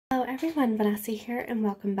everyone, Vanessa here and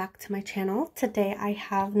welcome back to my channel. Today I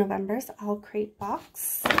have November's Owlcrate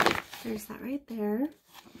box. There's that right there.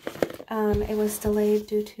 It was delayed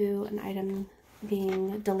due to an item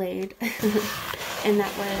being delayed and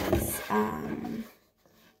that was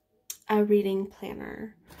a reading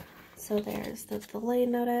planner. So there's the delay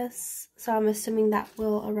notice. So I'm assuming that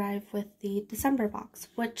will arrive with the December box,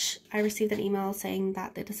 which I received an email saying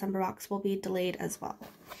that the December box will be delayed as well.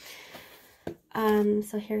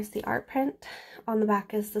 So here's the art print. On the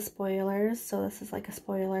back is the spoilers. So this is like a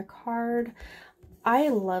spoiler card. I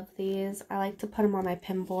love these. I like to put them on my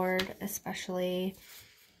pin board, especially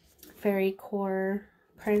fairy core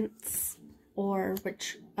prints or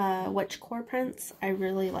witch core prints. I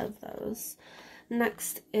really love those.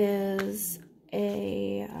 Next is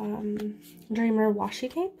a Dreamer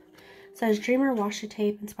Washi Tape. It says Dreamer Washi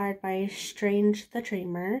Tape inspired by Strange the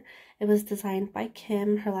Dreamer. It was designed by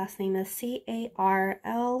Kim. Her last name is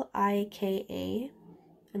Carlika,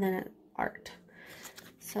 and then Art.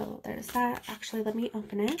 So there's that. Actually, let me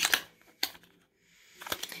open it.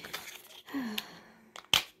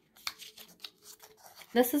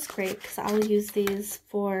 This is great because I'll use these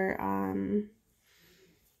for oh,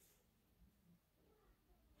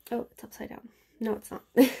 it's upside down. No, it's not.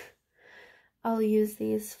 I'll use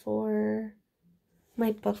these for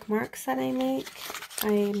my bookmarks that I make.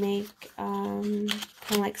 I make kind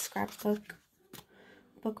of like scrapbook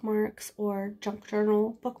bookmarks or junk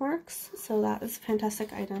journal bookmarks. So that is a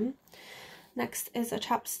fantastic item. Next is a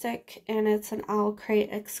chapstick, and it's an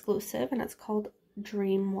Owlcrate exclusive, and it's called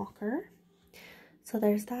Dream Walker. So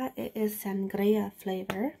there's that. It is Sangria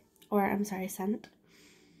flavor, or I'm sorry, scent.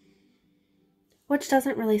 Which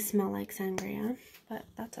doesn't really smell like sangria, but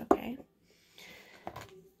that's okay.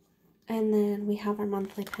 And then we have our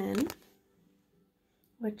monthly pin,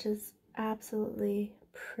 which is absolutely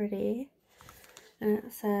pretty. And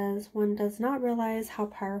it says, one does not realize how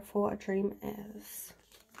powerful a dream is.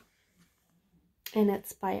 And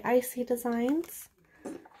it's by Icey Designs.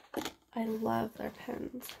 I love their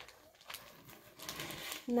pins.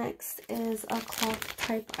 Next is a cloth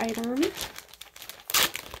type item.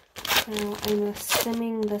 So I'm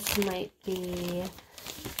assuming this might be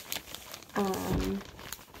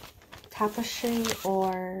tapestry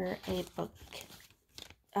or a book,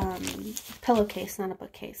 pillowcase, not a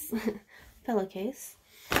bookcase, pillowcase.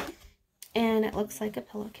 And it looks like a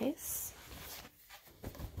pillowcase.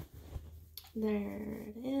 There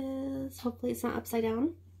it is. Hopefully it's not upside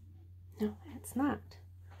down. No, it's not.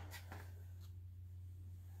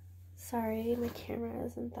 Sorry, my camera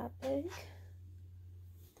isn't that big.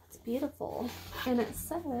 Beautiful. And it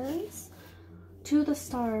says, to the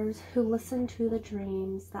stars who listen to the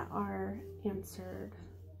dreams that are answered.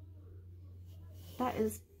 That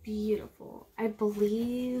is beautiful. I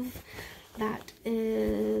believe that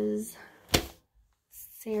is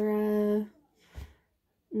Sarah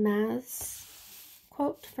Maas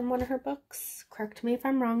quote from one of her books. Correct me if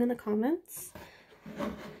I'm wrong in the comments.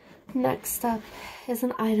 Next up is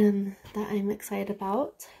an item that I'm excited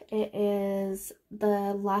about. It is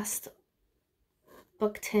the last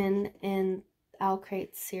book tin in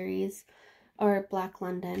Owlcrate series, or Black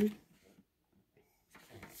London.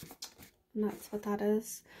 And that's what that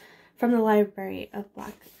is. From the Library of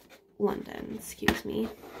Black London, excuse me.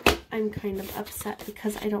 I'm kind of upset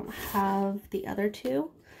because I don't have the other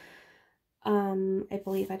two. I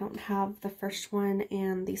believe I don't have the first one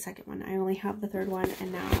and the second one. I only have the third one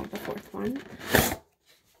and now the fourth one.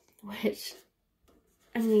 Which,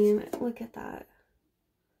 I mean, look at that.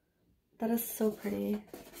 That is so pretty.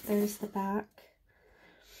 There's the back.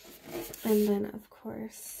 And then, of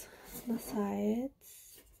course, the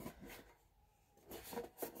sides.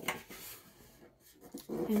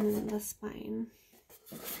 And then the spine.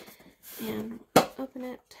 And open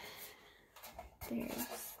it.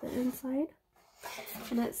 There's the inside.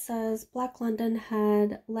 And it says, Black London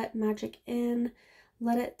had let magic in,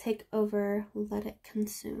 let it take over, let it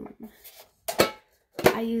consume.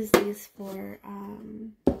 I use these for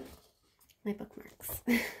my bookmarks.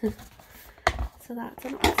 So that's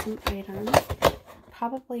an awesome item.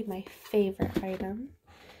 Probably my favorite item.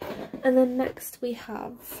 And then next we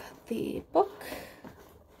have the book.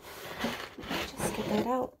 Just get that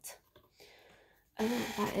out. Oh,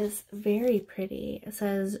 that is very pretty. It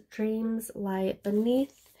says Dreams Lie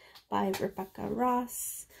Beneath by Rebecca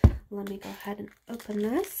Ross. Let me go ahead and open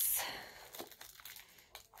this.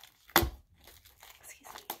 Excuse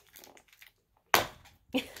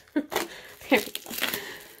me. There we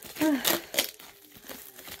go.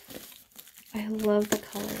 love the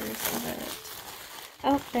colors of it.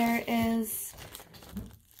 Oh, there is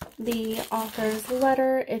the author's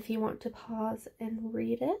letter if you want to pause and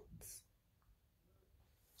read it.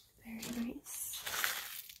 Very nice.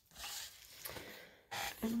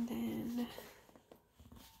 And then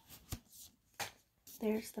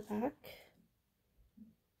there's the back.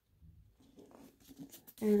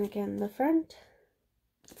 And again, the front.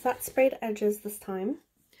 Flat sprayed edges this time.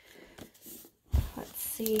 Let's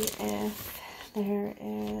see if there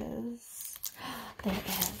is. There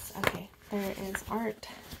is. Okay, there is art.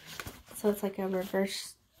 So it's like a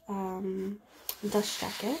reverse dust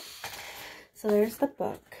jacket. So there's the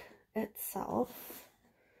book itself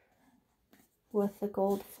with the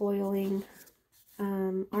gold foiling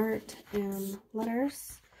art and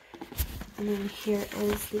letters. And then here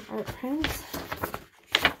is the art print.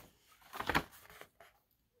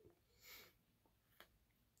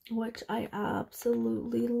 Which I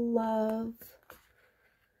absolutely love.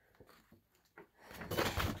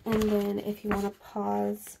 And then if you want to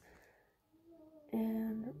pause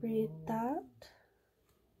and read that.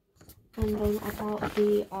 And then about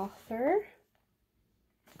the author.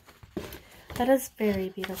 That is very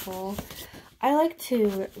beautiful. I like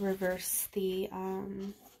to reverse the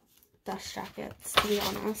dust jackets, to be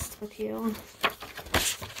honest with you.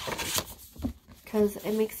 Because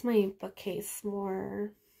it makes my bookcase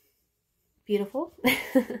more beautiful.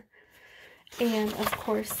 And of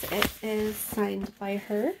course it is signed by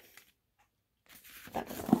her.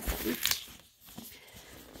 That is awesome.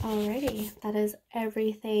 Alrighty, that is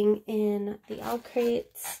everything in the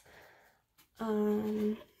Owlcrates.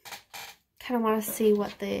 Kind of want to see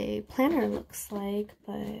what the planner looks like,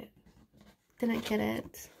 but didn't get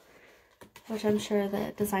it, which I'm sure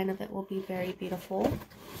the design of it will be very beautiful.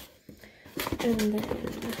 And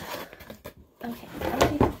then, okay,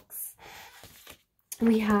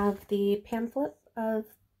 we have the pamphlet of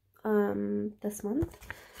this month.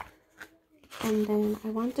 And then I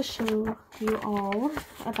want to show you all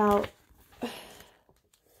about,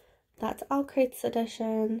 that's Owlcrate's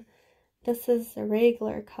edition. This is the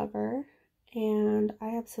regular cover, and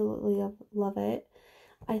I absolutely love it.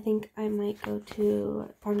 I think I might go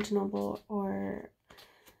to Barnes & Noble or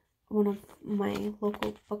one of my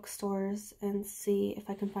local bookstores and see if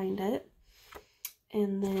I can find it.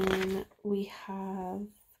 And then we have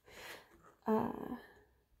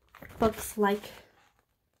books like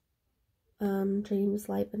Dreams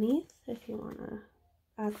Lie Beneath, if you want to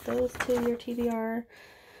add those to your TBR.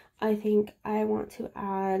 I think I want to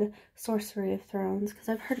add Sorcery of Thrones because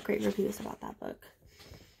I've heard great reviews about that book.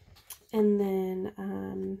 And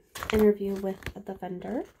then Interview with the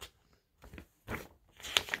Vendor.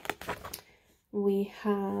 We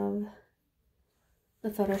have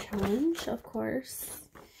the photo challenge, of course.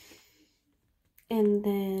 And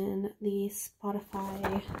then the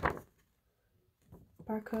Spotify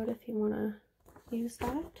barcode if you want to use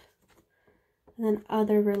that. And then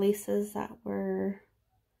other releases that were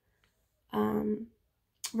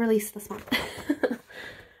released this month.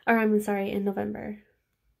 Or I'm sorry, in November.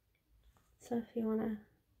 So if you want to,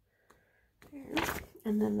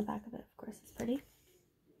 and then the back of it, of course, is pretty.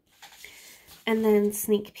 And then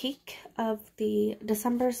sneak peek of the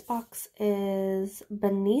December's box is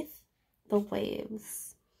Beneath the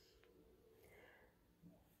Waves.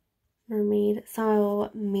 Mermaid. So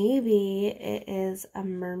maybe it is a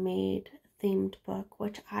mermaid themed book,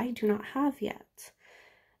 which I do not have yet.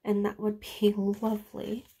 And that would be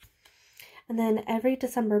lovely. And then every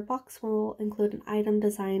December box will include an item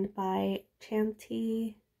designed by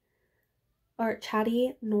Chatty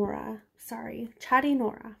Nora. Sorry, Chatty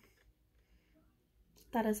Nora.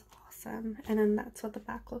 That is awesome. And then that's what the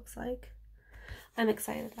back looks like. I'm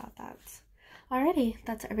excited about that. Alrighty,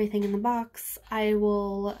 that's everything in the box. I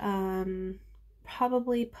will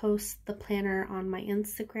probably post the planner on my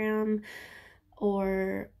Instagram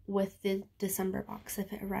or with the December box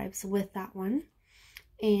if it arrives with that one.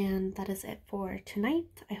 And that is it for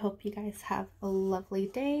tonight. I hope you guys have a lovely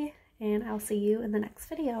day, and I'll see you in the next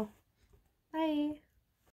video. Bye!